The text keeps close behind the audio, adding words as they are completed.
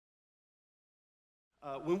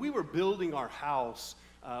When we were building our house,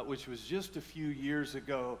 which was just a few years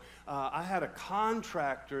ago, I had a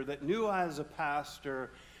contractor that knew I was a pastor,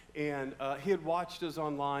 and he had watched us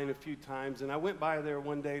online a few times, and I went by there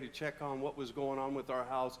one day to check on what was going on with our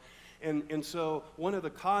house. And so one of the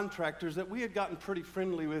contractors that we had gotten pretty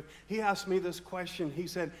friendly with, he asked me this question. He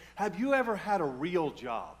said, "Have you ever had a real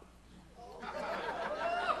job?"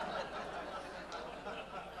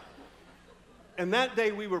 And that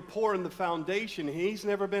day we were pouring the foundation. He's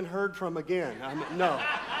never been heard from again. No.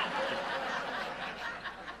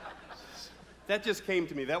 That just came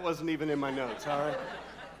to me. That wasn't even in my notes, all right?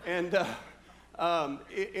 And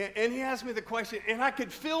he asked me the question, and I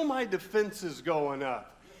could feel my defenses going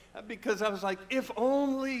up because I was like, if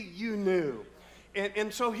only you knew.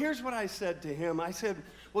 And so here's what I said to him. I said,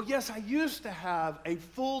 well, yes, I used to have a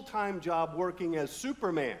full-time job working as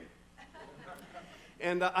Superman.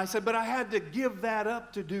 And I said, but I had to give that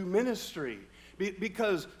up to do ministry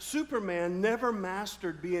because Superman never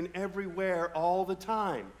mastered being everywhere all the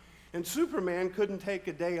time. And Superman couldn't take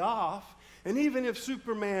a day off. And even if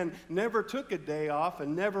Superman never took a day off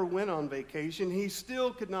and never went on vacation, he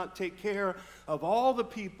still could not take care of all the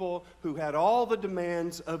people who had all the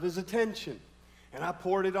demands of his attention. And I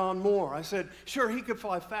poured it on more. I said, sure, he could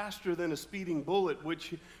fly faster than a speeding bullet,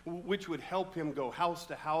 which would help him go house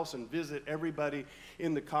to house and visit everybody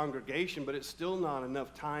in the congregation, but it's still not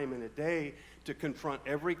enough time in a day to confront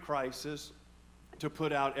every crisis, to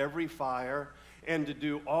put out every fire, and to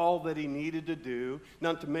do all that he needed to do,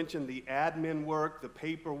 not to mention the admin work, the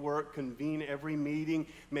paperwork, convene every meeting,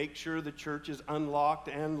 make sure the church is unlocked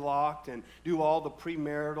and locked, and do all the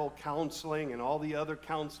premarital counseling and all the other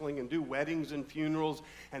counseling, and do weddings and funerals,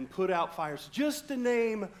 and put out fires, just to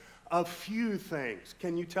name a few things.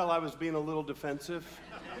 Can you tell I was being a little defensive?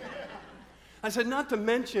 I said, not to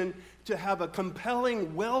mention to have a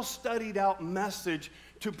compelling, well-studied out message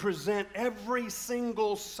to present every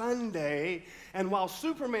single Sunday. And while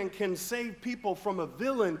Superman can save people from a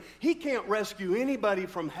villain, he can't rescue anybody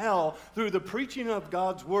from hell through the preaching of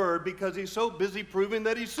God's word because he's so busy proving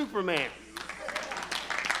that he's Superman.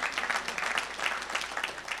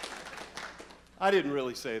 I didn't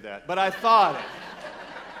really say that, but I thought it.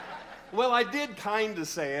 Well, I did kind of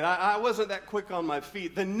say it. I wasn't that quick on my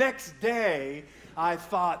feet. The next day, I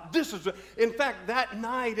thought, this is... In fact, that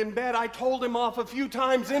night in bed, I told him off a few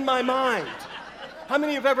times in my mind. How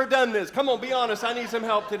many have ever done this? Come on, be honest. I need some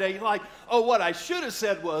help today. You're like, oh, what I should have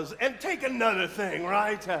said was, and take another thing,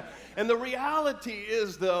 right? And the reality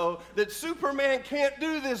is, though, that Superman can't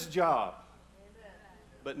do this job.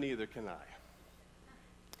 But neither can I.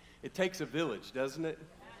 It takes a village, doesn't it?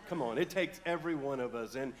 Come on, it takes every one of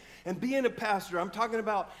us. And being a pastor, I'm talking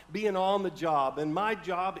about being on the job. And my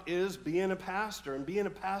job is being a pastor. And being a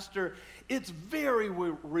pastor, it's very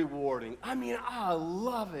rewarding. I mean, I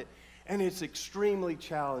love it. And it's extremely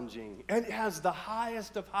challenging. And it has the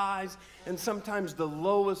highest of highs and sometimes the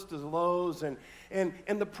lowest of lows. And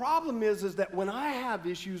the problem is that when I have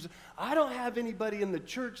issues, I don't have anybody in the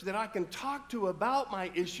church that I can talk to about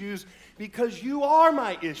my issues because you are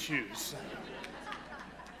my issues.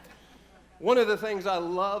 One of the things I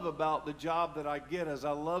love about the job that I get is I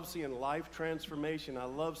love seeing life transformation. I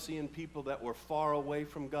love seeing people that were far away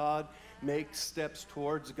from God make steps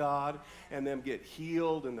towards God and them get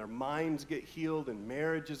healed and their minds get healed and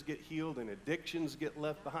marriages get healed and addictions get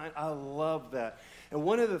left behind. I love that. And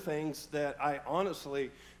one of the things that I honestly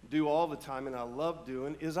do all the time and I love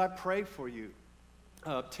doing is I pray for you.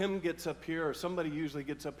 Tim gets up here, or somebody usually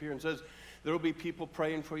gets up here and says, there will be people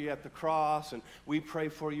praying for you at the cross, and we pray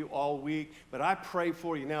for you all week, but I pray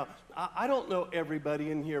for you. Now, I don't know everybody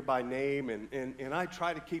in here by name, and I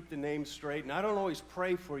try to keep the names straight, and I don't always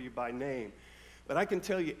pray for you by name. But I can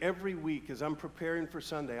tell you every week as I'm preparing for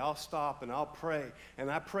Sunday, I'll stop and I'll pray, and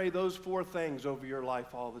I pray those 4 things over your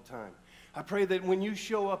life all the time. I pray that when you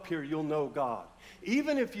show up here, you'll know God.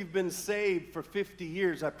 Even if you've been saved for 50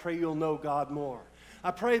 years, I pray you'll know God more. I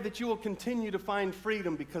pray that you will continue to find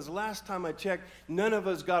freedom because last time I checked, none of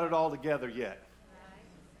us got it all together yet.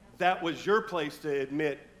 That was your place to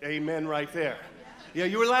admit amen right there. Yeah,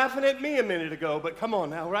 you were laughing at me a minute ago, but come on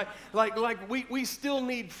now, right? Like we still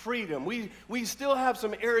need freedom. We still have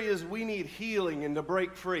some areas we need healing and to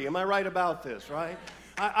break free. Am I right about this, right?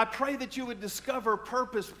 I pray that you would discover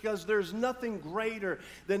purpose, because there's nothing greater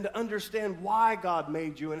than to understand why God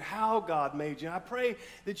made you and how God made you. I pray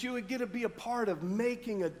that you would get to be a part of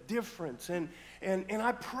making a difference. And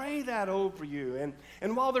I pray that over you.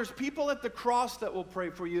 And while there's people at the cross that will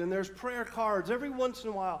pray for you, and there's prayer cards every once in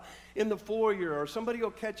a while in the foyer, or somebody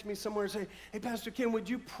will catch me somewhere and say, hey, Pastor Ken, would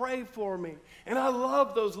you pray for me? And I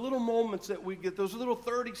love those little moments that we get, those little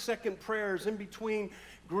 30-second prayers in between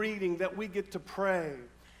greeting that we get to pray.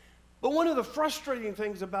 But one of the frustrating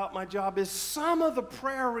things about my job is some of the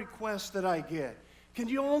prayer requests that I get. Can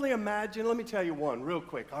you only imagine? Let me tell you one real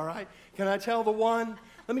quick, all right? Can I tell the one?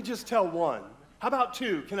 Let me just tell one. How about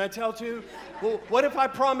two? Can I tell two? Well, what if I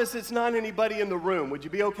promise it's not anybody in the room? Would you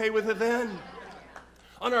be okay with it then?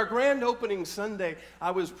 On our grand opening Sunday,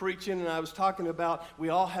 I was preaching and I was talking about we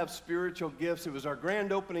all have spiritual gifts. It was our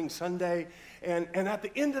grand opening Sunday. And at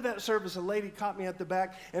the end of that service, a lady caught me at the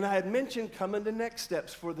back, and I had mentioned coming to Next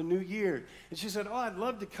Steps for the new year. And she said, oh, I'd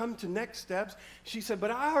love to come to Next Steps. She said,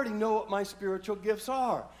 but I already know what my spiritual gifts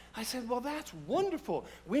are. I said, well, that's wonderful.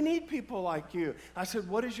 We need people like you. I said,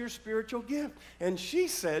 what is your spiritual gift? And she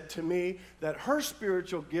said to me that her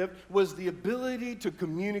spiritual gift was the ability to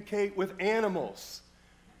communicate with animals.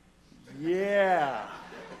 Yeah.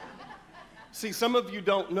 See, some of you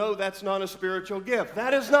don't know that's not a spiritual gift.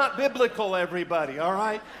 That is not biblical, everybody, all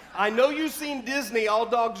right? I know you've seen Disney, All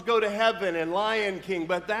Dogs Go to Heaven, and Lion King,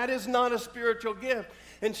 but that is not a spiritual gift.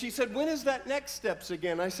 And she said, when is that Next Steps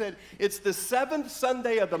again? I said, it's the 7th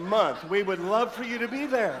Sunday of the month. We would love for you to be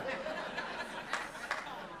there.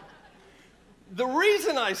 The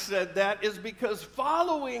reason I said that is because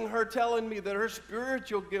following her telling me that her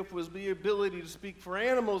spiritual gift was the ability to speak for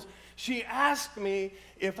animals, she asked me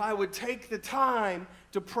if I would take the time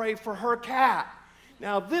to pray for her cat.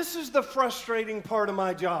 Now, this is the frustrating part of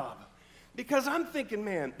my job, because I'm thinking,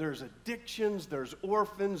 man, there's addictions, there's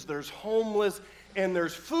orphans, there's homeless, and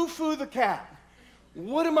there's Foo-Foo the cat.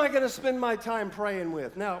 What am I going to spend my time praying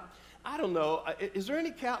with? Now, I don't know. Is there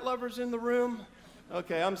any cat lovers in the room?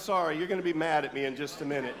 Okay, I'm sorry. You're going to be mad at me in just a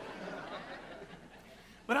minute.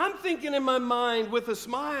 But I'm thinking in my mind with a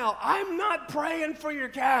smile, I'm not praying for your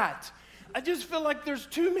cat. I just feel like there's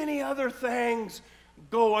too many other things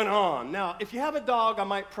going on. Now, if you have a dog, I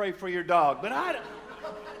might pray for your dog. But I don't.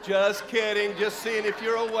 Just kidding. Just seeing if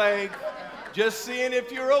you're awake. Just seeing if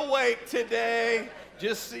you're awake today.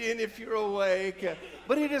 Just seeing if you're awake.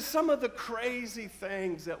 But it is some of the crazy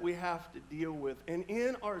things that we have to deal with. And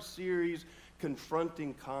in our series,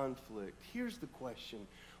 Confronting Conflict, here's the question.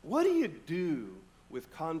 What do you do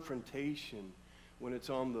with confrontation when it's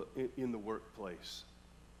in the workplace?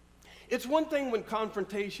 It's one thing when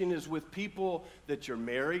confrontation is with people that you're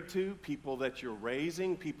married to, people that you're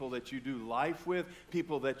raising, people that you do life with,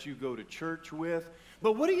 people that you go to church with.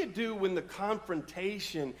 But what do you do when the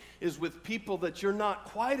confrontation is with people that you're not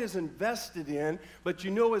quite as invested in, but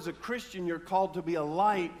you know as a Christian you're called to be a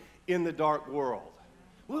light in the dark world?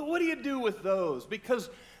 Well, what do you do with those? Because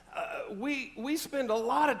we spend a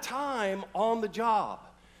lot of time on the job.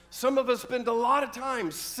 Some of us spend a lot of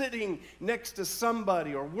time sitting next to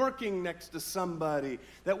somebody or working next to somebody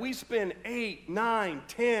that we spend 8, 9,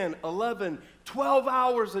 10, 11, 12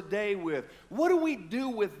 hours a day with. What do we do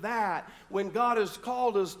with that when God has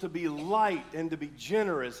called us to be light and to be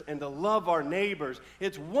generous and to love our neighbors?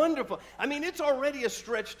 It's wonderful. I mean, it's already a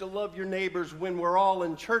stretch to love your neighbors when we're all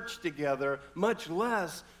in church together, much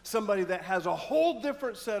less somebody that has a whole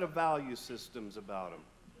different set of value systems about them.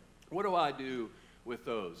 What do I do with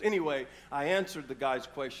those? Anyway, I answered the guy's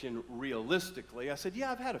question realistically. I said,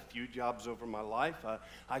 yeah, I've had a few jobs over my life.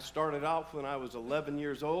 I started out when I was 11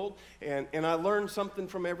 years old, and I learned something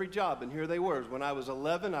from every job, and here they were. When I was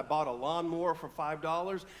 11, I bought a lawnmower for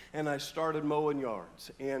 $5, and I started mowing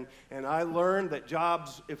yards. And I learned that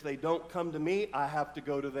jobs, if they don't come to me, I have to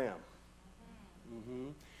go to them.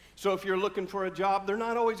 So if you're looking for a job, they're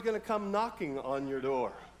not always going to come knocking on your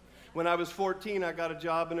door. When I was 14, I got a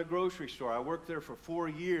job in a grocery store. I worked there for 4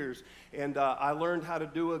 years, and I learned how to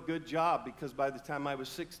do a good job because by the time I was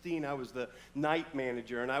 16, I was the night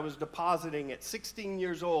manager, and I was depositing at 16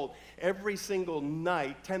 years old every single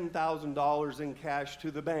night $10,000 in cash to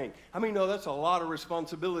the bank. I mean, no, that's a lot of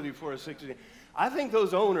responsibility for a 16. I think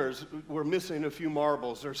those owners were missing a few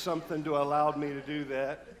marbles or something to allow me to do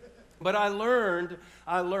that. But I learned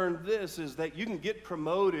this, is that you can get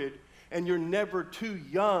promoted and you're never too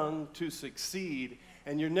young to succeed,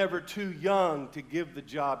 and you're never too young to give the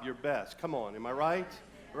job your best. Come on, am I right?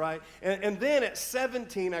 right? And then at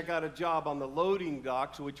 17, I got a job on the loading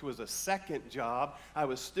docks, which was a second job. I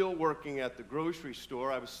was still working at the grocery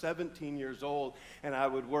store. I was 17 years old, and I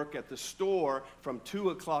would work at the store from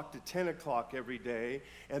 2 o'clock to 10 o'clock every day.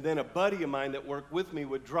 And then a buddy of mine that worked with me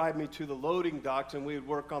would drive me to the loading docks, and we would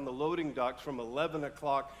work on the loading docks from 11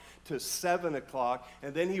 o'clock to 7 o'clock,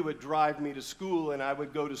 and then he would drive me to school, and I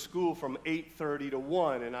would go to school from 8:30 to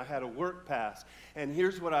 1, and I had a work pass. And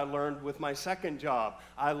here's what I learned with my second job.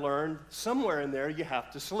 I learned somewhere in there you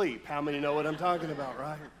have to sleep. How many know what I'm talking about,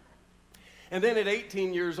 right? And then at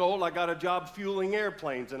 18 years old, I got a job fueling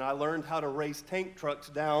airplanes, and I learned how to race tank trucks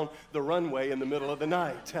down the runway in the middle of the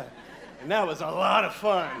night. And that was a lot of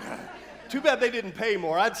fun. Too bad they didn't pay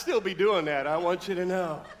more. I'd still be doing that, I want you to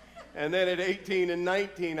know. And then at 18 and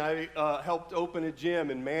 19, I helped open a gym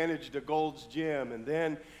and managed a Gold's Gym. And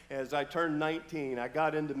then as I turned 19, I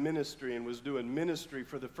got into ministry and was doing ministry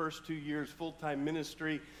for the first 2 years, full-time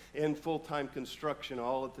ministry and full-time construction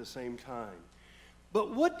all at the same time.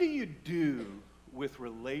 But what do you do with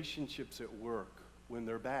relationships at work when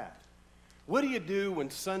they're bad? What do you do when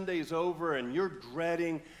Sunday's over and you're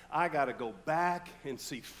dreading, I got to go back and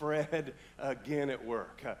see Fred again at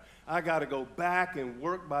work. I got to go back and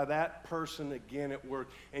work by that person again at work.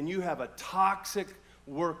 And you have a toxic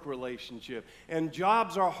work relationship. And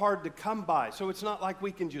jobs are hard to come by. So it's not like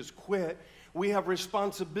we can just quit. We have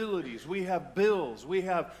responsibilities. We have bills. We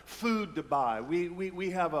have food to buy. We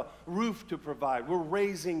have a roof to provide. We're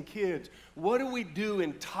raising kids. What do we do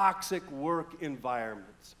in toxic work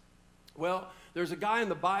environments? Well, there's a guy in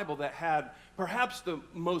the Bible that had perhaps the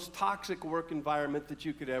most toxic work environment that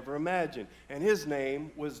you could ever imagine, and his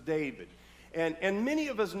name was David. And many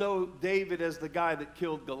of us know David as the guy that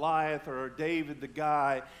killed Goliath, or David the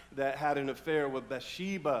guy that had an affair with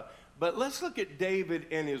Bathsheba. But let's look at David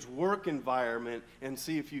and his work environment and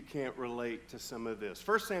see if you can't relate to some of this.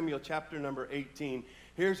 1 Samuel chapter number 18,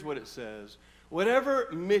 here's what it says. Whatever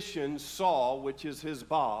mission Saul, which is his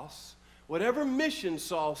boss, whatever mission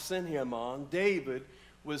Saul sent him on, David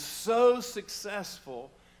was so successful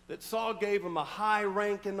that Saul gave him a high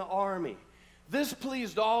rank in the army. This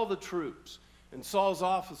pleased all the troops and Saul's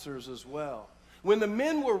officers as well. When the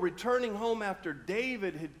men were returning home after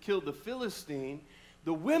David had killed the Philistine,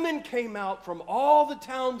 the women came out from all the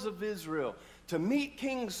towns of Israel to meet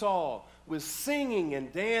King Saul with singing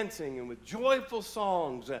and dancing and with joyful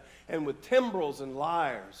songs and with timbrels and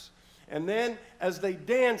lyres. And then as they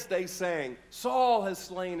danced, they sang, Saul has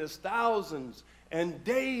slain his thousands, and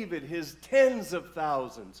David his tens of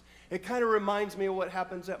thousands. It kind of reminds me of what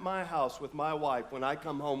happens at my house with my wife when I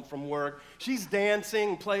come home from work. She's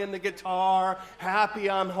dancing, playing the guitar, happy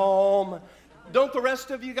I'm home. Don't the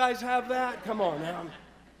rest of you guys have that? Come on now.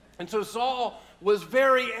 And so Saul was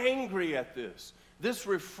very angry at this. This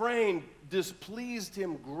refrain displeased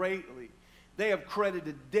him greatly. They have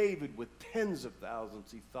credited David with tens of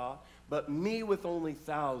thousands, he thought, but me with only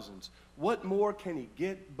thousands. What more can he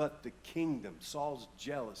get but the kingdom? Saul's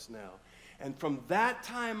jealous now. And from that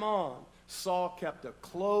time on, Saul kept a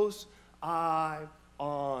close eye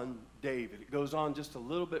on David. It goes on just a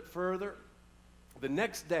little bit further. The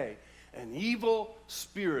next day, an evil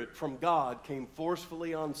spirit from God came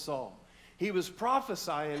forcefully on Saul. He was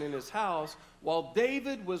prophesying in his house while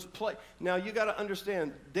David was playing. Now, you got to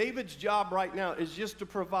understand, David's job right now is just to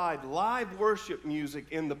provide live worship music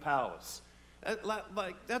in the palace.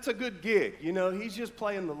 That's a good gig, you know. He's just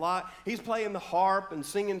playing he's playing the harp and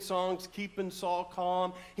singing songs, keeping Saul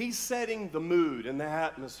calm. He's setting the mood and the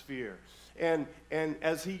atmosphere, and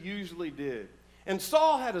as he usually did. And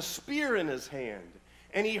Saul had a spear in his hand,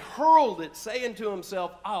 and he hurled it, saying to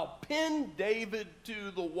himself, I'll pin David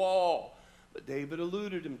to the wall. But David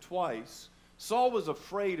eluded him twice. Saul was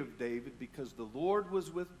afraid of David because the Lord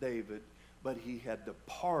was with David, but he had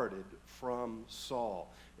departed from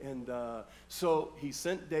Saul. And so he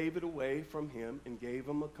sent David away from him and gave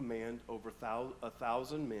him a command over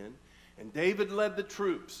 1,000 men. And David led the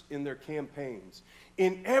troops in their campaigns.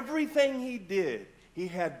 In everything he did, he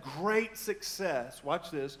had great success.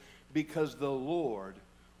 Watch this, because the Lord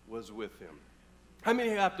was with him. How many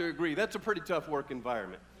have to agree? That's a pretty tough work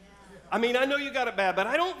environment. I mean, I know you got it bad, but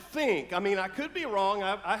I don't think, I could be wrong.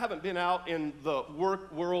 I haven't been out in the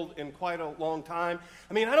work world in quite a long time.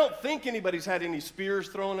 I don't think anybody's had any spears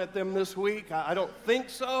thrown at them this week. I don't think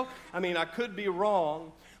so. I could be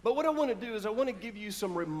wrong. But what I want to do is I want to give you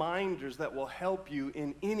some reminders that will help you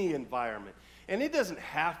in any environment. And it doesn't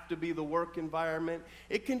have to be the work environment.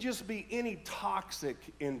 It can just be any toxic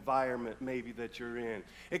environment maybe that you're in.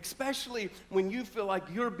 Especially when you feel like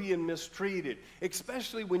you're being mistreated.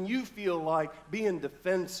 Especially when you feel like being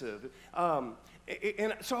defensive.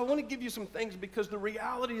 And so I want to give you some things because the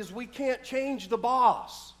reality is we can't change the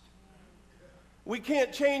boss. We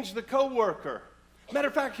can't change the coworker. Matter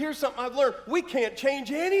of fact, here's something I've learned. We can't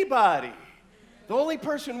change anybody. The only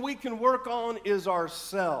person we can work on is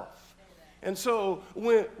ourselves. And so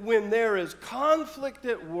when there is conflict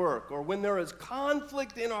at work or when there is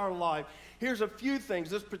conflict in our life, here's a few things.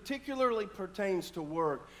 This particularly pertains to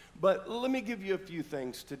work, but let me give you a few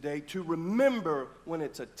things today to remember when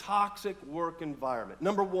it's a toxic work environment.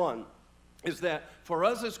 Number one is that for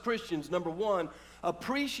us as Christians, number one,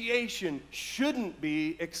 appreciation shouldn't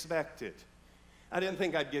be expected. I didn't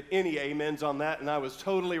think I'd get any amens on that, and I was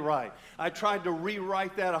totally right. I tried to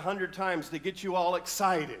rewrite that 100 times to get you all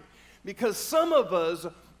excited. Because some of us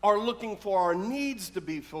are looking for our needs to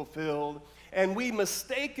be fulfilled, and we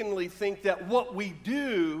mistakenly think that what we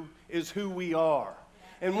do is who we are.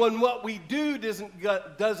 And when what we do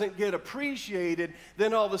doesn't get appreciated,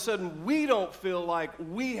 then all of a sudden we don't feel like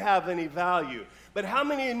we have any value. But how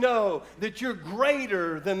many know that you're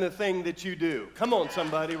greater than the thing that you do? Come on,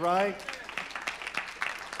 somebody, right?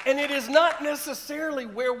 And it is not necessarily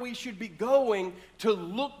where we should be going to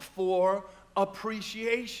look for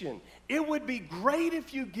appreciation. It would be great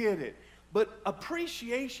if you get it, but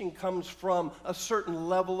appreciation comes from a certain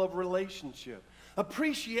level of relationship.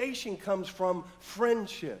 Appreciation comes from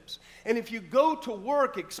friendships. And if you go to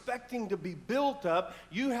work expecting to be built up,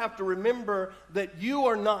 you have to remember that you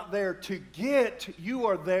are not there to get, you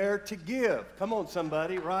are there to give. Come on,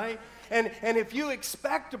 somebody, right? And if you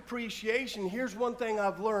expect appreciation, here's one thing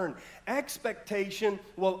I've learned. Expectation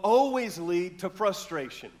will always lead to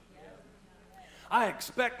frustration. I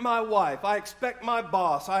expect my wife, I expect my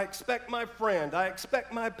boss, I expect my friend, I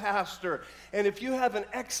expect my pastor. And if you have an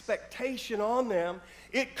expectation on them,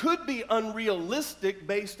 it could be unrealistic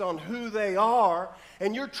based on who they are,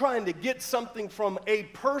 and you're trying to get something from a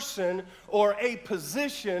person or a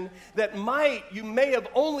position that you may have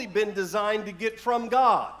only been designed to get from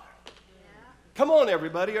God. Come on,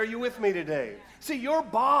 everybody, are you with me today? See, your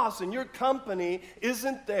boss and your company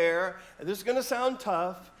isn't there, and this is going to sound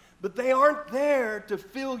tough, but they aren't there to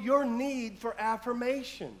fill your need for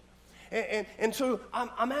affirmation. And so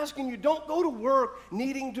I'm asking you, don't go to work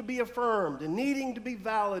needing to be affirmed and needing to be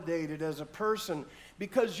validated as a person,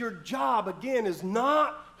 because your job, again, is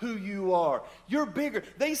not who you are. You're bigger.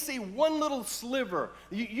 They see one little sliver.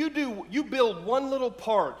 You build one little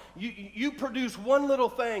part. You produce one little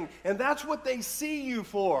thing, and that's what they see you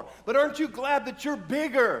for. But aren't you glad that you're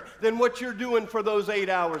bigger than what you're doing for those 8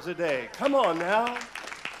 hours a day? Come on now.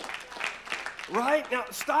 Right? Now,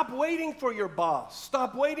 stop waiting for your boss.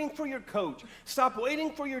 Stop waiting for your coach. Stop waiting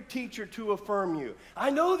for your teacher to affirm you. I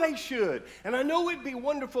know they should, and I know it'd be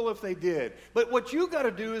wonderful if they did. But what you got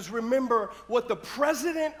to do is remember what the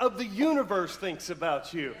president of the universe thinks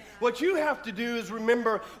about you. What you have to do is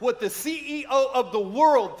remember what the CEO of the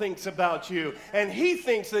world thinks about you. And he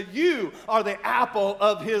thinks that you are the apple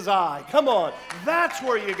of his eye. Come on. That's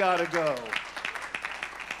where you got to go.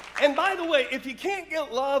 And by the way, if you can't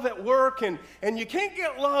get love at work and you can't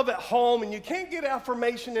get love at home and you can't get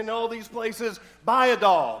affirmation in all these places, buy a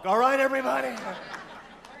dog. All right, everybody?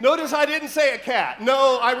 Notice I didn't say a cat.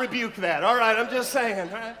 No, I rebuke that. All right, I'm just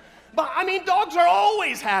saying. Right? But, I mean, dogs are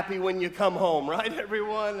always happy when you come home, right,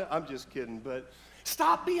 everyone? I'm just kidding. But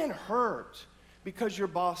stop being hurt because your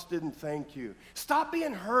boss didn't thank you. Stop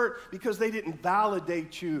being hurt because they didn't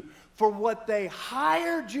validate you for what they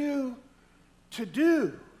hired you to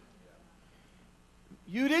do.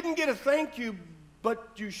 You didn't get a thank you, but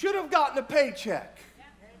you should have gotten a paycheck.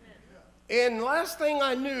 And last thing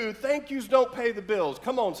I knew, thank yous don't pay the bills.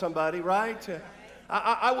 Come on, somebody, right?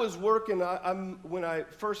 I was working, when I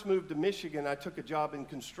first moved to Michigan, I took a job in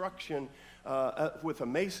construction with a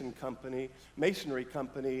masonry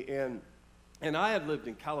company, and I had lived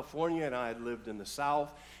in California, and I had lived in the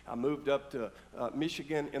South. I moved up to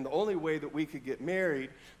Michigan, and the only way that we could get married,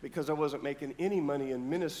 because I wasn't making any money in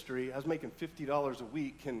ministry, I was making $50 a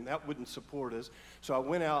week, and that wouldn't support us. So I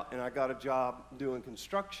went out and I got a job doing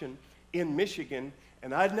construction in Michigan,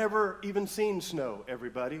 and I'd never even seen snow,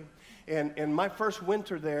 everybody. And my first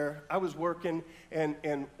winter there, I was working,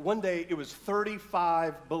 and one day it was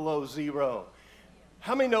 35 below zero.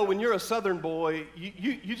 How many know when you're a Southern boy,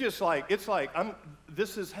 you just like, it's like,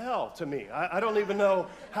 this is hell to me. I don't even know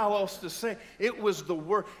how else to say. It was the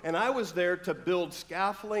worst. And I was there to build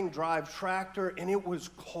scaffolding, drive tractor, and it was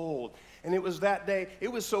cold. And it was that day,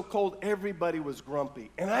 it was so cold, everybody was grumpy.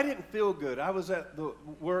 And I didn't feel good. I was at the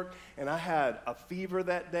work, and I had a fever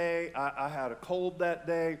that day. I had a cold that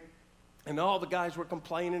day. And all the guys were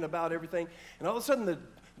complaining about everything. And all of a sudden,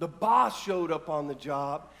 the boss showed up on the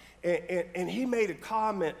job. and he made a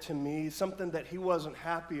comment to me, something that he wasn't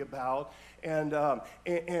happy about. And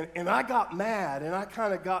I got mad, and I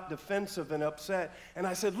kind of got defensive and upset. And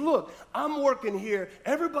I said, look, I'm working here.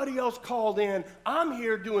 Everybody else called in. I'm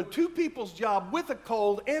here doing 2 people's job with a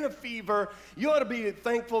cold and a fever. You ought to be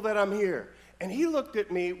thankful that I'm here. And he looked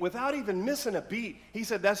at me without even missing a beat. He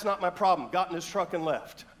said, that's not my problem. Got in his truck and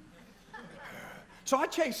left. So I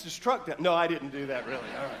chased his truck down. No, I didn't do that, really.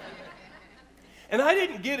 All right. And I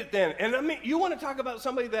didn't get it then. And I mean, you want to talk about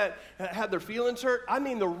somebody that had their feelings hurt? I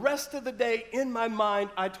mean, the rest of the day in my mind,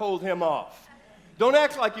 I told him off. Don't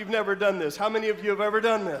act like you've never done this. How many of you have ever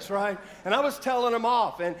done this, right? And I was telling him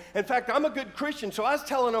off. And in fact, I'm a good Christian, so I was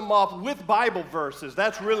telling him off with Bible verses.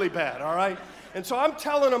 That's really bad, all right? And so I'm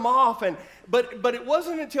telling him off. But it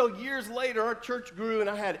wasn't until years later, our church grew, and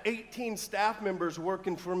I had 18 staff members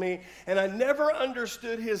working for me. And I never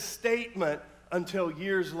understood his statement until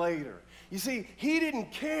years later. You see, he didn't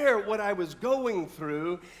care what I was going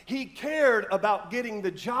through. He cared about getting the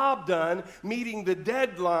job done, meeting the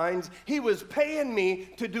deadlines. He was paying me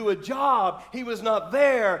to do a job. He was not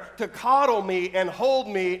there to coddle me and hold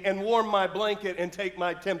me and warm my blanket and take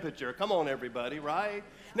my temperature. Come on, everybody, right?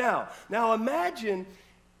 Now imagine,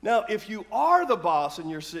 if you are the boss and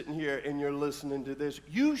you're sitting here and you're listening to this,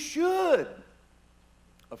 you should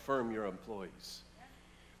affirm your employees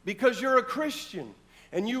because you're a Christian.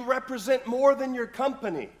 And you represent more than your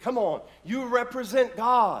company. Come on. You represent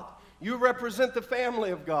God. You represent the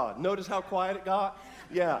family of God. Notice how quiet it got?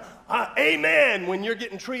 Yeah. Amen when you're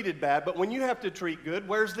getting treated bad. But when you have to treat good,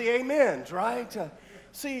 where's the amens, right?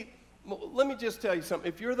 See, let me just tell you something.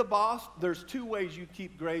 If you're the boss, there's 2 ways you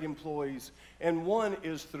keep great employees. And one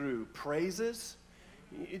is through praises.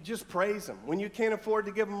 You just praise them. When you can't afford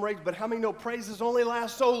to give them raises. But how many know praises only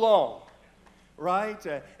last so long? Right?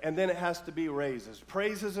 And then it has to be raises.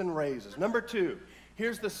 Praises and raises. Number 2,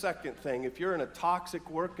 here's the second thing. If you're in a toxic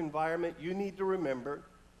work environment, you need to remember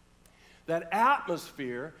that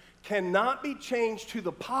atmosphere cannot be changed to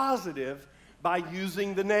the positive by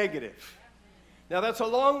using the negative. Now, that's a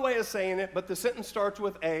long way of saying it, but the sentence starts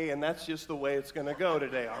with A, and that's just the way it's going to go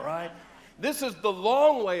today, all right? This is the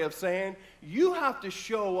long way of saying you have to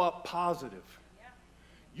show up positive.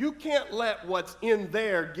 You can't let what's in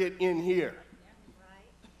there get in here.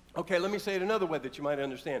 Okay, let me say it another way that you might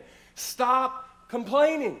understand. Stop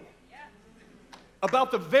complaining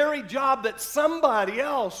about the very job that somebody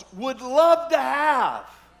else would love to have.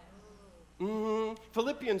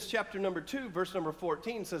 Philippians chapter number 2, verse number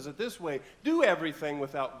 14 says it this way: do everything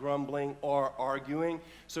without grumbling or arguing,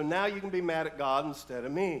 so now you can be mad at God instead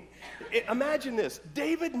of me. Imagine this.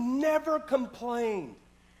 David never complained.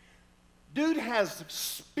 Dude has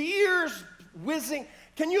spears whizzing.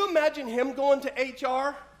 Can you imagine him going to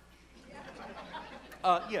HR?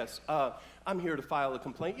 Yes, I'm here to file a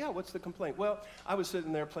complaint. Yeah, what's the complaint? Well, I was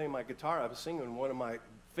sitting there playing my guitar. I was singing one of my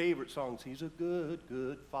favorite songs. He's a good,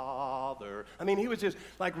 good father. I mean, he was just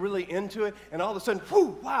like really into it. And all of a sudden,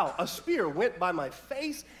 whoo, wow, a spear went by my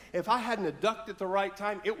face. If I hadn't have ducked at the right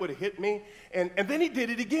time, it would have hit me. And then he did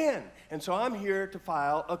it again. And so I'm here to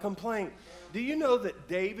file a complaint. Do you know that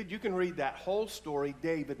David, you can read that whole story,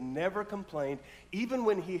 David never complained, even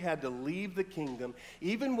when he had to leave the kingdom,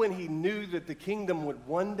 even when he knew that the kingdom would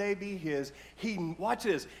one day be his. Watch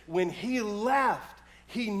this, when he left,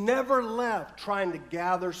 he never left trying to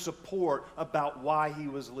gather support about why he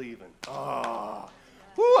was leaving. I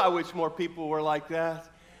wish more people were like that.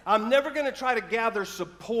 I'm never going to try to gather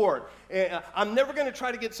support. I'm never going to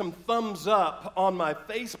try to get some thumbs up on my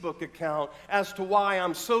Facebook account as to why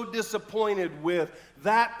I'm so disappointed with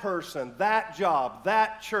that person, that job,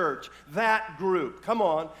 that church, that group. Come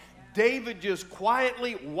on. David just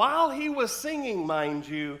quietly, while he was singing, mind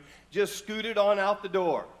you, just scooted on out the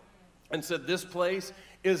door and said, this place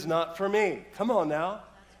is not for me. Come on now.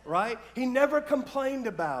 Right? He never complained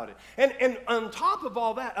about it. And on top of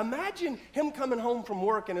all that, imagine him coming home from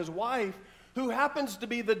work and his wife, who happens to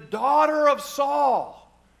be the daughter of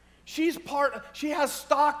Saul. She has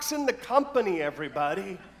stocks in the company,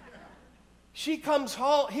 everybody. He comes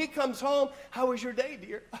home. How was your day,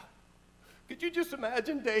 dear? Could you just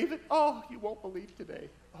imagine David? Oh, you won't believe today.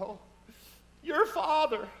 Oh, your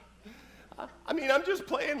father. I mean, I'm just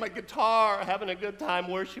playing my guitar, having a good time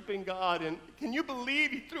worshiping God, and can you believe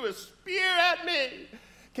he threw a spear at me?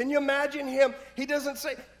 Can you imagine him? He doesn't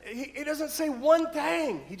say one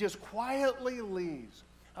thing. He just quietly leaves.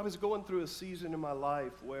 I was going through a season in my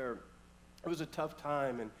life where it was a tough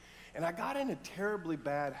time, and I got in a terribly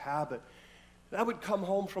bad habit. I would come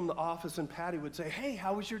home from the office, and Patty would say, hey,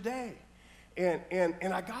 how was your day?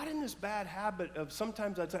 And I got in this bad habit of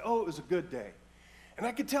sometimes I'd say, oh, it was a good day. And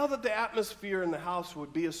I could tell that the atmosphere in the house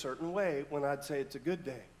would be a certain way when I'd say it's a good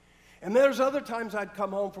day. And there's other times I'd come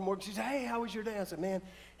home from work. She'd say, hey, how was your day? I said, man,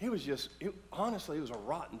 honestly, it was a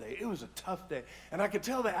rotten day. It was a tough day. And I could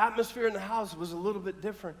tell the atmosphere in the house was a little bit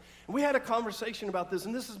different. And we had a conversation about this,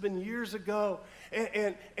 and this has been years ago.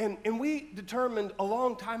 And we determined a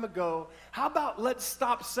long time ago, how about let's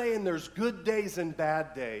stop saying there's good days and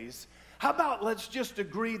bad days. How about let's just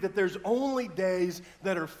agree that there's only days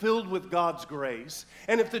that are filled with God's grace.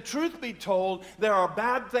 And if the truth be told, there are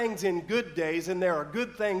bad things in good days and there are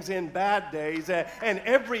good things in bad days. And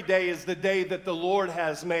every day is the day that the Lord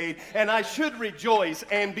has made. And I should rejoice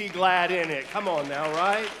and be glad in it. Come on now,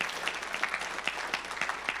 right?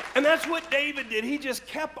 And that's what David did. He just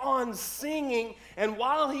kept on singing. And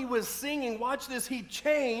while he was singing, watch this, he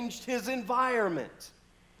changed his environment.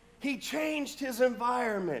 He changed his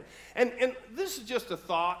environment. And this is just a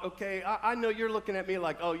thought, okay? I know you're looking at me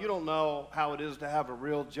like, oh, you don't know how it is to have a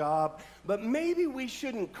real job. But maybe we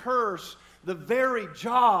shouldn't curse the very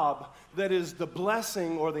job that is the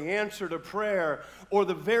blessing or the answer to prayer, or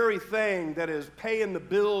the very thing that is paying the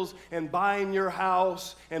bills and buying your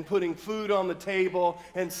house and putting food on the table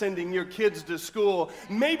and sending your kids to school.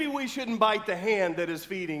 Maybe we shouldn't bite the hand that is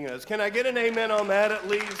feeding us. Can I get an amen on that at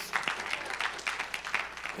least?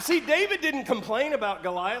 See, David didn't complain about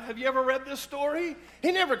Goliath. Have you ever read this story?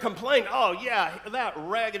 He never complained, oh yeah, that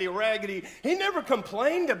raggedy. He never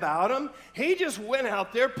complained about him. He just went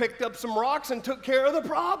out there, picked up some rocks, and took care of the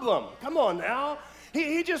problem. Come on now.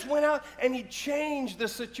 He just went out and he changed the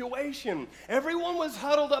situation. Everyone was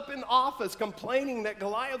huddled up in the office complaining that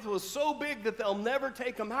Goliath was so big that they'll never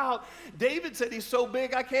take him out. David said, he's so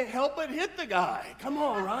big I can't help but hit the guy. Come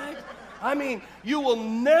on, right? I mean, you will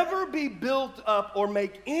never be built up or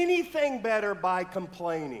make anything better by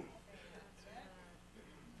complaining.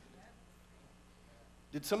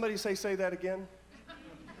 Did somebody say that again?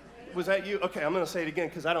 Was that you? Okay, I'm going to say it again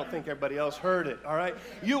because I don't think everybody else heard it, all right?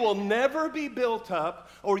 You will never be built up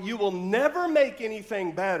or you will never make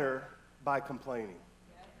anything better by complaining.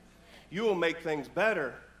 You will make things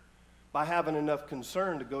better by having enough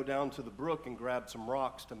concern to go down to the brook and grab some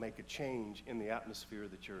rocks to make a change in the atmosphere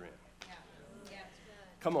that you're in.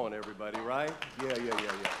 Come on, everybody, right? Yeah.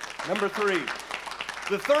 Number 3,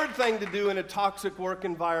 the third thing to do in a toxic work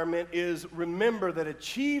environment is remember that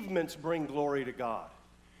achievements bring glory to God.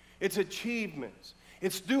 It's achievements.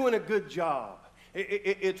 It's doing a good job.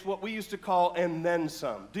 It's what we used to call and then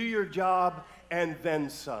some. Do your job and then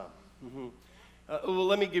some. Well,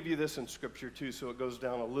 let me give you this in Scripture too so it goes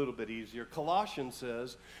down a little bit easier. Colossians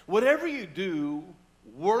says, whatever you do,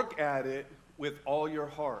 work at it with all your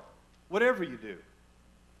heart. Whatever you do.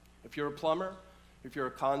 If you're a plumber, if you're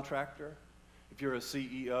a contractor, if you're a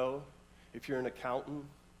CEO, if you're an accountant,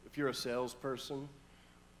 if you're a salesperson,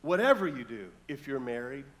 whatever you do, if you're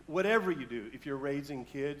married, whatever you do, if you're raising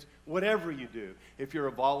kids, whatever you do, if you're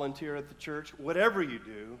a volunteer at the church, whatever you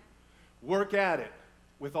do, work at it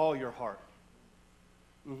with all your heart.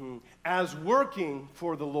 As working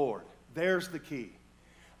for the Lord. There's the key.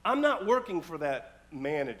 I'm not working for that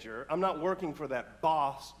manager. I'm not working for that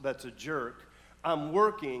boss that's a jerk. I'm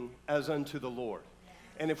working as unto the Lord.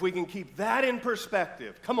 And if we can keep that in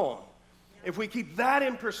perspective, come on. If we keep that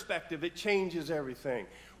in perspective, it changes everything.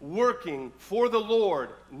 Working for the Lord,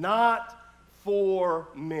 not for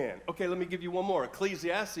men. Okay, let me give you one more.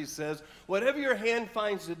 Ecclesiastes says, whatever your hand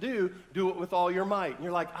finds to do, do it with all your might. And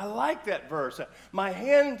you're like, I like that verse. My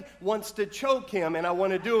hand wants to choke him, and I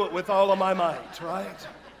want to do it with all of my might, right?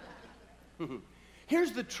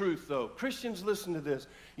 Here's the truth, though. Christians, listen to this.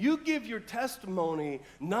 You give your testimony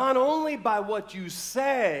not only by what you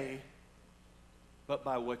say, but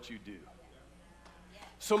by what you do.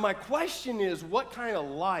 So my question is, what kind of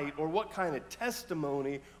light or what kind of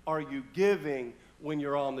testimony are you giving when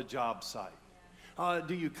you're on the job site?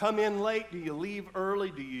 Do you come in late? Do you leave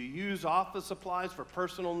early? Do you use office supplies for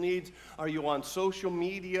personal needs? Are you on social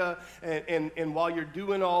media? And while you're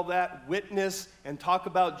doing all that, witness and talk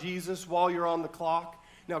about Jesus while you're on the clock?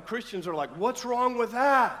 Now, Christians are like, what's wrong with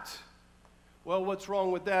that? Well, what's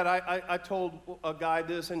wrong with that? I told a guy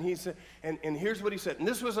this, and he said, and here's what he said. And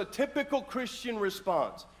this was a typical Christian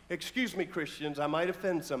response. Excuse me, Christians, I might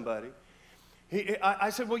offend somebody.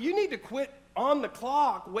 I said, well, you need to quit on the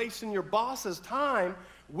clock wasting your boss's time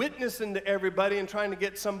witnessing to everybody and trying to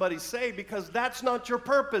get somebody saved, because that's not your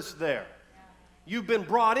purpose there. You've been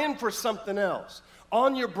brought in for something else.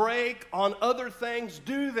 On your break, on other things,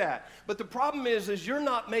 do that. But the problem is you're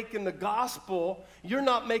not making the gospel, you're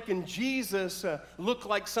not making Jesus look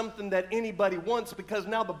like something that anybody wants, because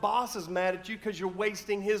now the boss is mad at you because you're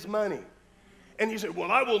wasting his money. And he said,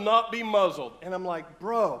 well, I will not be muzzled. And I'm like,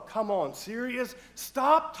 bro, come on, serious?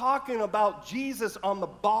 Stop talking about Jesus on the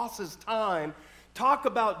boss's time. Talk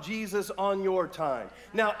about Jesus on your time.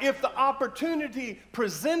 Now, if the opportunity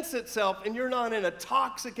presents itself and you're not in a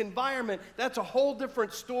toxic environment, that's a whole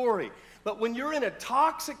different story. But when you're in a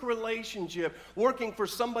toxic relationship working for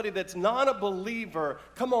somebody that's not a believer,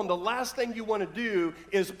 come on, the last thing you want to do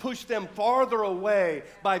is push them farther away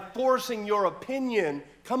by forcing your opinion,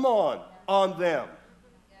 come on them.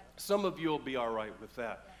 Some of you will be all right with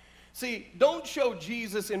that. See, don't show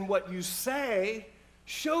Jesus in what you say.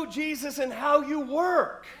 Show Jesus in how you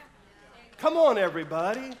work. Come on,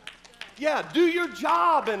 everybody. Yeah, do your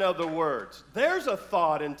job, in other words. There's a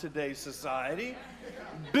thought in today's society.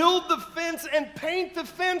 Build the fence and paint the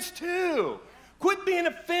fence too. Quit being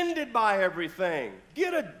offended by everything.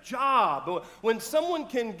 Get a job. When someone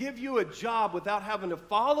can give you a job without having to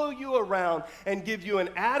follow you around and give you an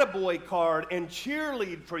attaboy card and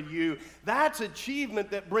cheerlead for you, that's achievement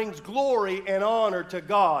that brings glory and honor to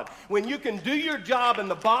God. When you can do your job and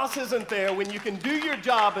the boss isn't there, when you can do your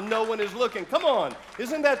job and no one is looking. Come on,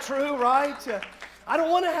 isn't that true, right? I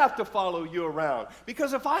don't want to have to follow you around,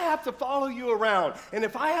 because if I have to follow you around, and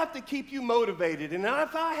if I have to keep you motivated, and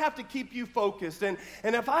if I have to keep you focused, and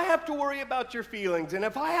if I have to worry about your feelings, and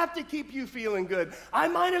if I have to keep you feeling good, I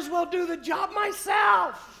might as well do the job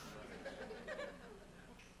myself.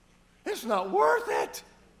 It's not worth it.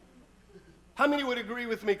 How many would agree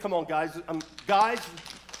with me? Come on, guys. Guys,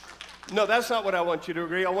 no, that's not what I want you to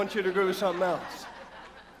agree. I want you to agree with something else.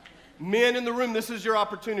 Men in the room, this is your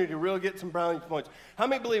opportunity to really get some brownie points. How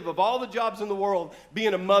many believe of all the jobs in the world,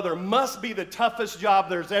 being a mother must be the toughest job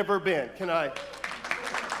there's ever been? Can I?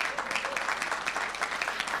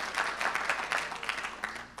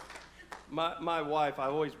 My wife, I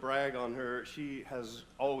always brag on her. She has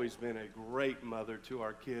always been a great mother to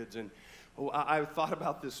our kids. And I thought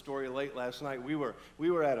about this story late last night. We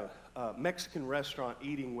were at a Mexican restaurant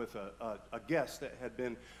eating with a guest that had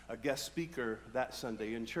been a guest speaker that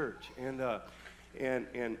Sunday in church.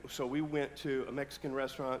 And so we went to a Mexican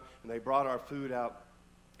restaurant, and they brought our food out.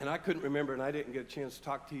 And I couldn't remember, and I didn't get a chance to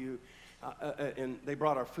talk to you. And they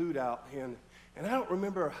brought our food out, and I don't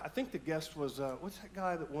remember. I think the guest was, what's that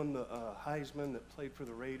guy that won the Heisman that played for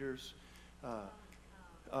the Raiders?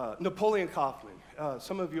 Napoleon Kaufman.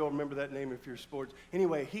 Some of you will remember that name if you're sports.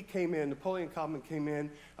 Anyway, he came in, Napoleon Kaufman came in,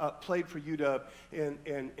 played for UW,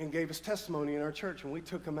 and gave us testimony in our church. And we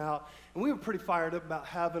took him out, and we were pretty fired up about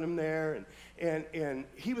having him there. And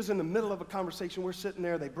he was in the middle of a conversation. We're sitting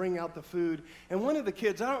there, they bring out the food. And one of the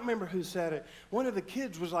kids, I don't remember who said it, one of the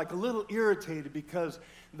kids was like a little irritated because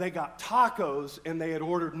they got tacos and they had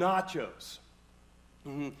ordered nachos.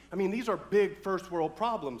 Mm-hmm. I mean, these are big first world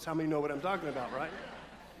problems. How many know what I'm talking about, right?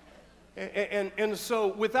 And so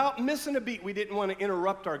without missing a beat, we didn't want to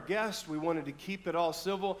interrupt our guest. We wanted to keep it all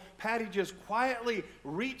civil. Patty just quietly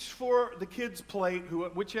reached for the kid's plate,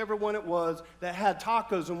 whichever one it was, that had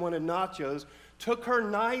tacos and wanted nachos, took her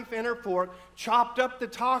knife and her fork, chopped up the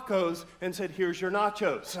tacos, and said, "Here's your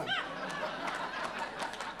nachos."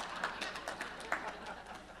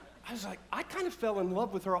 I was like, I kind of fell in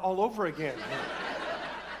love with her all over again.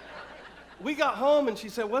 We got home, and she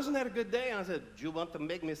said, "Wasn't that a good day?" And I said, "Do you want to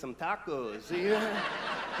make me some tacos?"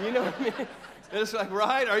 You know what I mean? It's like,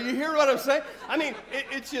 right? Are you hearing what I'm saying? I mean,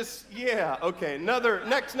 it's just, yeah, okay.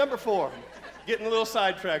 Next, number 4. Getting a little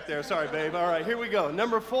sidetracked there. Sorry, babe. All right, here we go.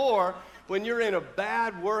 Number 4, when you're in a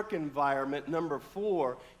bad work environment, number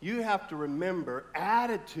 4, you have to remember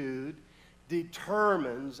attitude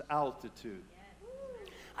determines altitude.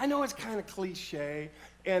 I know it's kind of cliche,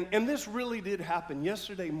 and this really did happen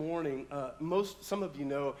yesterday morning. Some of you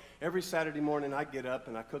know, every Saturday morning I get up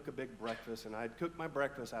and I cook a big breakfast, and I'd cooked my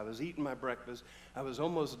breakfast. I was eating my breakfast. I was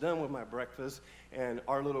almost done with my breakfast, and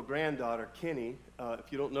our little granddaughter, Kenny,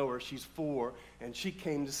 if you don't know her, she's 4, and she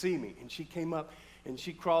came to see me, and she came up, and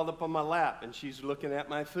she crawled up on my lap, and she's looking at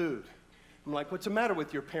my food. I'm like, "What's the matter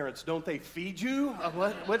with your parents? Don't they feed you?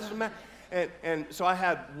 What's the matter?" And so I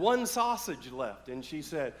had one sausage left, and she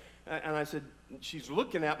said, and I said, she's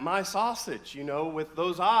looking at my sausage, you know, with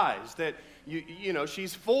those eyes that, you know,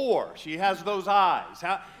 she's 4. She has those eyes.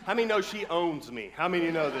 How many know she owns me? How many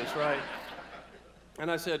know this, right? And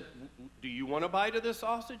I said, "Do you want a bite of this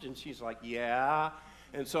sausage?" And she's like, "Yeah."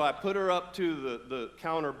 And so I put her up to the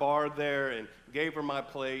counter bar there and gave her my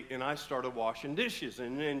plate, and I started washing dishes.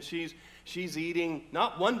 And then she's eating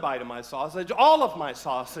not one bite of my sausage, all of my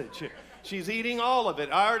sausage. She's eating all of it.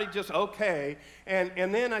 I already just, okay.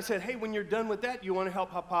 And then I said, hey, when you're done with that, you want to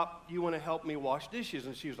help Pop, you want to help me wash dishes?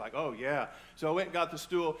 And she was like, oh, yeah. So I went and got the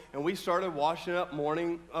stool, and we started washing up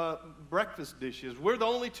morning breakfast dishes. We're the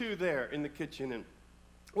only two there in the kitchen, and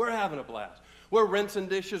we're having a blast. We're rinsing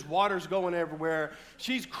dishes, water's going everywhere.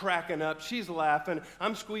 She's cracking up, she's laughing.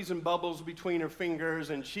 I'm squeezing bubbles between her fingers,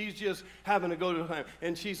 and she's just having to go to time.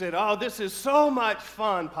 And she said, oh, this is so much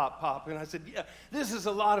fun, Pop. And I said, yeah, this is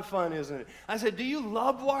a lot of fun, isn't it? I said, do you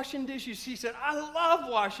love washing dishes? She said, I love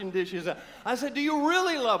washing dishes. I said, do you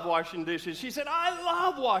really love washing dishes? She said, I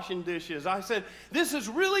love washing dishes. I said, this is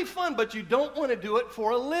really fun, but you don't want to do it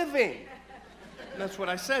for a living. And that's what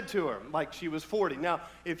I said to her, like she was 40. Now,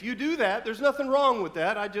 if you do that, there's nothing wrong with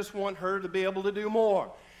that. I just want her to be able to do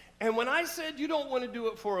more. And when I said you don't want to do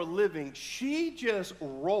it for a living, she just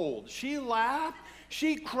rolled. She laughed.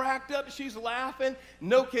 She cracked up. She's laughing.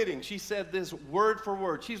 No kidding. She said this word for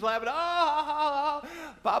word. She's laughing. Pop,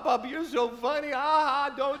 you're so funny.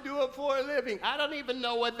 Don't do it for a living. I don't even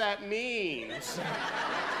know what that means.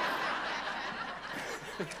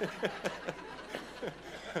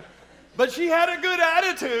 But she had a good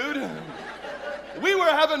attitude. We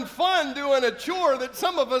were having fun doing a chore that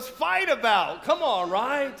some of us fight about. Come on,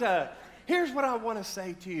 right? Here's what I want to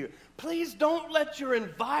say to you. Please don't let your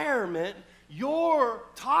environment, your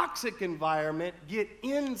toxic environment, get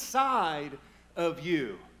inside of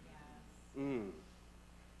you.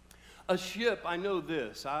 A ship, I know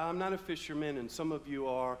this. I'm not a fisherman, and some of you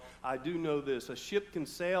are. I do know this. A ship can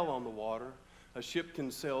sail on the water. A ship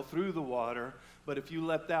can sail through the water. But if you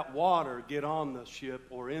let that water get on the ship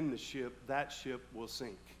or in the ship, that ship will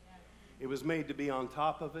sink. It was made to be on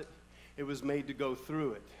top of it. It was made to go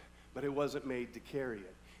through it. But it wasn't made to carry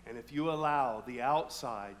it. And if you allow the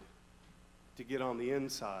outside to get on the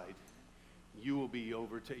inside, you will be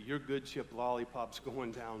overtaken. Your good ship lollipop's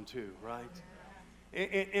going down too, right?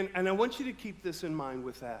 And I want you to keep this in mind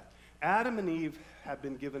with that. Adam and Eve have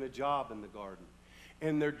been given a job in the garden.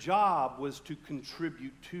 And their job was to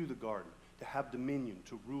contribute to the garden, to have dominion,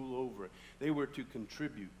 to rule over it. They were to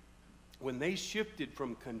contribute. When they shifted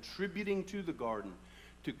from contributing to the garden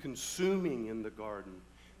to consuming in the garden,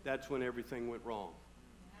 that's when everything went wrong.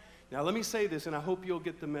 Now let me say this, and I hope you'll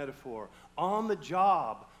get the metaphor. On the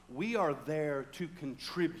job, we are there to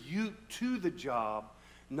contribute to the job,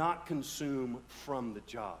 not consume from the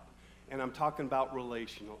job. And I'm talking about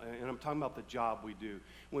relational, and I'm talking about the job we do.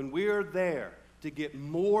 When we're there to get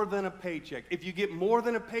more than a paycheck. If you get more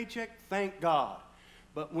than a paycheck, thank God.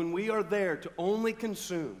 But when we are there to only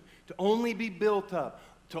consume, to only be built up,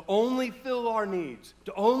 to only fill our needs,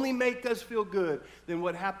 to only make us feel good, then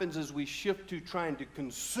what happens is we shift to trying to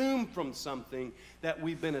consume from something that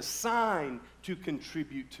we've been assigned to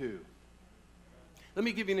contribute to. Let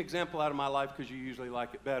me give you an example out of my life because you usually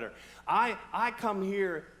like it better. I come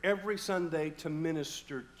here every Sunday to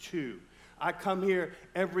minister to. I come here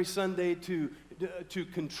every Sunday to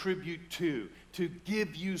contribute to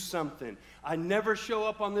give you something. I never show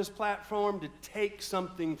up on this platform to take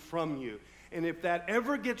something from you. And if that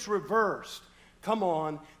ever gets reversed, come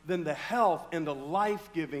on, then the health and the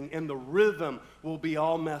life-giving and the rhythm will be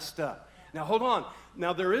all messed up. Now, hold on.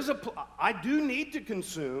 Now, I do need to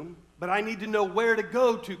consume, but I need to know where to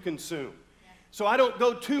go to consume. So I don't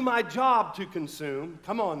go to my job to consume.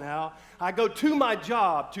 Come on now. I go to my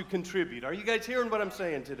job to contribute. Are you guys hearing what I'm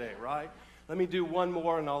saying today, right? Let me do one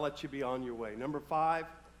more and I'll let you be on your way. Number five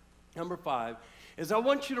is I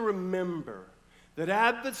want you to remember that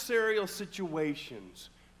adversarial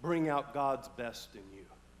situations bring out God's best in you.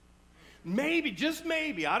 Maybe, just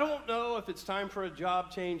maybe, I don't know if it's time for a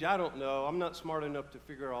job change. I don't know. I'm not smart enough to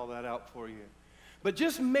figure all that out for you. But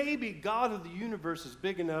just maybe God of the universe is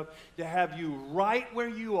big enough to have you right where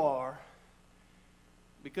you are,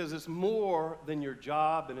 because it's more than your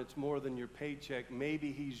job and it's more than your paycheck.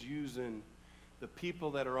 Maybe he's using the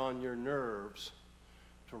people that are on your nerves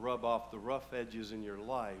to rub off the rough edges in your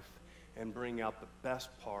life and bring out the best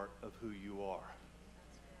part of who you are.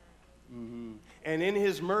 And in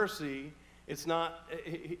his mercy, he's not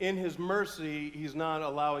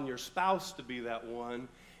allowing your spouse to be that one.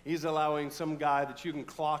 He's allowing some guy that you can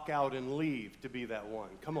clock out and leave to be that one.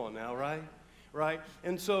 Come on now, right? Right?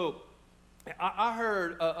 And so I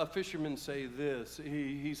heard a fisherman say this.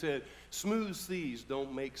 He said, smooth seas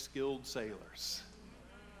don't make skilled sailors.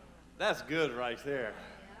 That's good right there.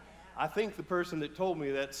 I think the person that told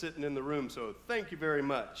me that's sitting in the room, so thank you very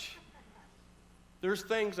much. There's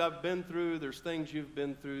things I've been through, there's things you've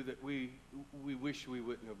been through that we wish we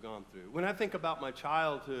wouldn't have gone through. When I think about my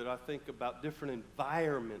childhood, I think about different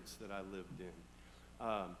environments that I lived in.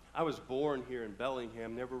 I was born here in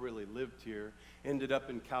Bellingham, never really lived here. Ended up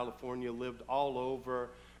in California, lived all over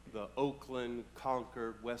the Oakland,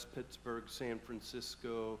 Concord, West Pittsburgh, San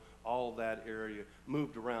Francisco, all that area.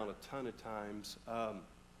 Moved around a ton of times,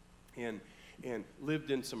 and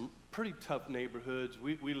lived in some pretty tough neighborhoods.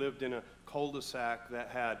 We lived in a cul-de-sac that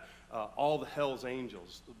had all the Hells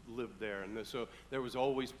Angels lived there, and so there was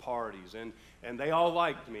always parties, and they all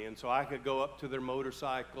liked me, and so I could go up to their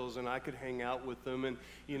motorcycles and I could hang out with them, and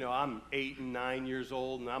you know, I'm 8 and 9 years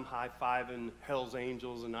old and I'm high-fiving Hells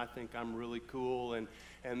Angels and I think I'm really cool, and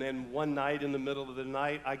then one night in the middle of the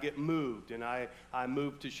night I get moved, and I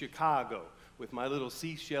moved to Chicago with my little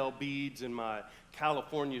seashell beads and my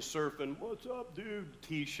California surfing, what's up dude,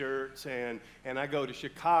 t-shirts, and I go to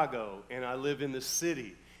Chicago, and I live in the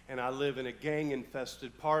city, and I live in a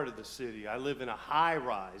gang-infested part of the city. I live in a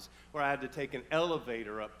high-rise where I had to take an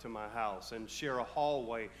elevator up to my house and share a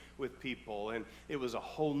hallway with people, and it was a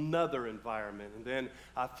whole nother environment. And then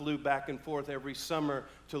I flew back and forth every summer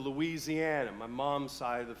to Louisiana. My mom's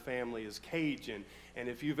side of the family is Cajun, and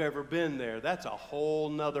if you've ever been there, that's a whole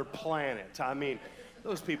nother planet. I mean,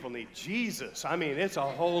 those people need Jesus. I mean, it's a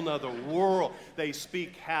whole nother world. They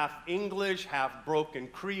speak half English, half broken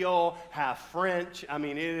Creole, half French. I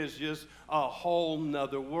mean, it is just a whole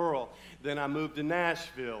nother world. Then I moved to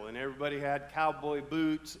Nashville, and everybody had cowboy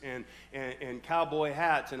boots and cowboy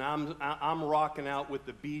hats, and I'm rocking out with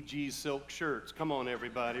the BG silk shirts. Come on,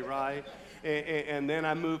 everybody, right? And then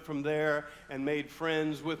I moved from there and made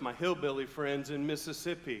friends with my hillbilly friends in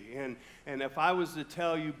Mississippi. And if I was to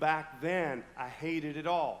tell you back then, I hated it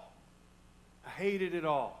all. I hated it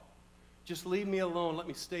all. Just leave me alone. Let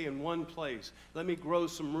me stay in one place. Let me grow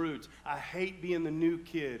some roots. I hate being the new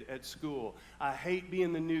kid at school. I hate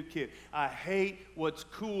being the new kid. I hate what's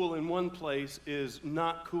cool in one place is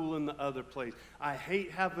not cool in the other place. I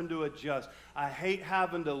hate having to adjust. I hate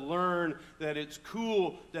having to learn that it's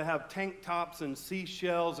cool to have tank tops and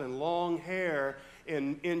seashells and long hair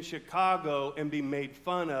in Chicago and be made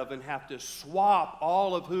fun of and have to swap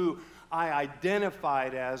all of who I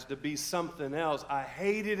identified as to be something else. I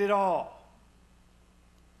hated it all.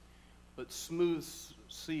 But smooth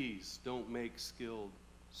seas don't make skilled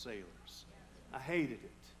sailors. I hated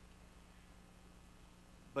it.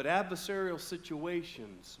 But adversarial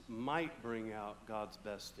situations might bring out God's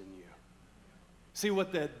best in you. See,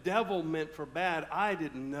 what the devil meant for bad, I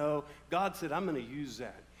didn't know. God said, I'm going to use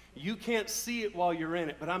that. You can't see it while you're in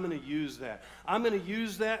it, but I'm going to use that. I'm going to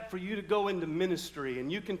use that for you to go into ministry,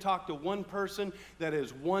 and you can talk to one person that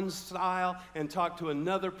is one style and talk to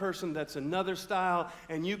another person that's another style,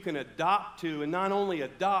 and you can adopt to, and not only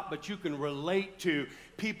adopt, but you can relate to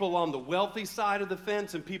people on the wealthy side of the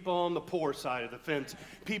fence and people on the poor side of the fence,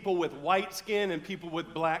 people with white skin and people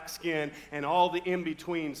with black skin and all the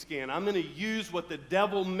in-between skin. I'm going to use what the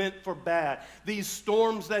devil meant for bad. These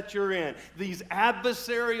storms that you're in, these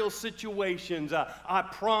adversarial situations, I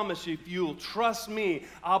promise you, if you'll trust me,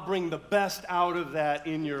 I'll bring the best out of that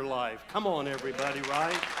in your life. Come on, everybody,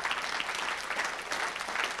 right?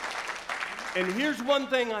 And here's one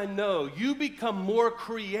thing I know. You become more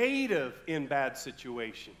creative in bad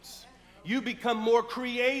situations. You become more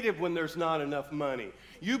creative when there's not enough money.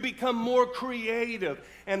 You become more creative.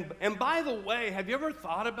 And by the way, have you ever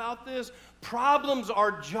thought about this? Problems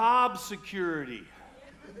are job security.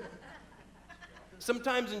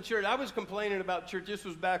 Sometimes in church, I was complaining about church. This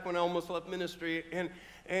was back when I almost left ministry.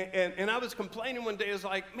 And I was complaining one day. It's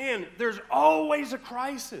like, man, there's always a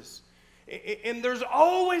crisis. And there's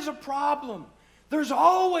always a problem. There's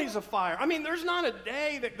always a fire. I mean, there's not a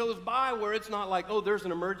day that goes by where it's not like, oh, there's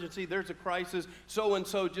an emergency, there's a crisis,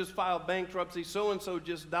 so-and-so just filed bankruptcy, so-and-so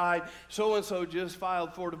just died, so-and-so just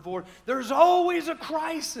filed for divorce. There's always a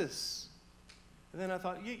crisis. And then I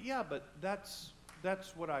thought, yeah, but that's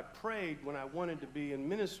what I prayed when I wanted to be in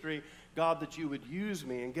ministry, God, that you would use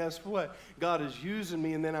me. And guess what? God is using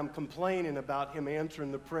me, and then I'm complaining about him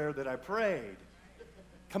answering the prayer that I prayed.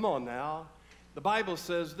 Come on now. The Bible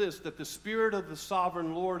says this, that the Spirit of the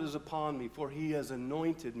sovereign Lord is upon me, for he has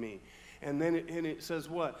anointed me. And then it says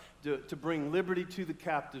what? To bring liberty to the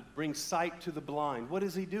captive, bring sight to the blind. What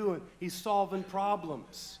is he doing? He's solving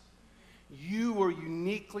problems. You were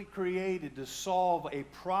uniquely created to solve a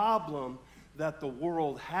problem that the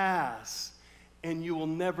world has. And you will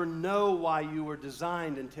never know why you were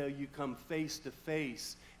designed until you come face to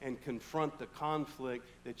face and confront the conflict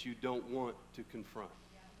that you don't want to confront.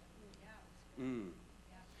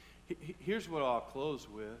 Here's what I'll close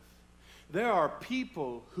with. There are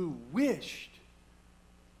people who wished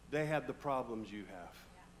they had the problems you have.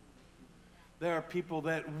 There are people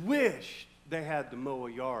that wished they had to mow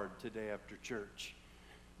a yard today after church.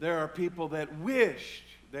 There are people that wished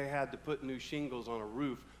they had to put new shingles on a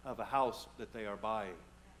roof of a house that they are buying.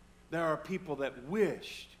 There are people that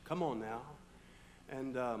wished, come on now.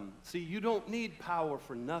 And see, you don't need power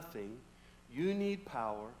for nothing. You need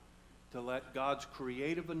power to let God's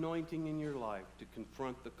creative anointing in your life to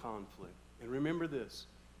confront the conflict. And remember this,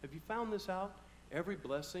 have you found this out? Every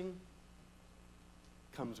blessing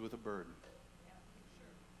comes with a burden.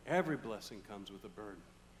 Every blessing comes with a burden.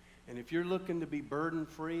 And if you're looking to be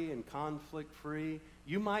burden-free and conflict-free,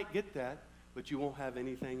 you might get that, but you won't have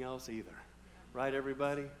anything else either. Right,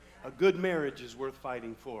 everybody? A good marriage is worth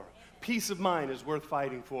fighting for. Peace of mind is worth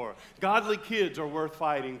fighting for. Godly kids are worth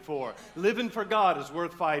fighting for. Living for God is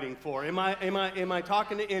worth fighting for. Am I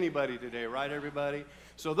talking to anybody today, right, everybody?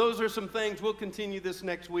 So those are some things. We'll continue this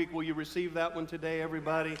next week. Will you receive that one today,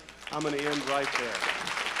 everybody? I'm going to end right there.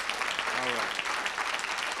 All right.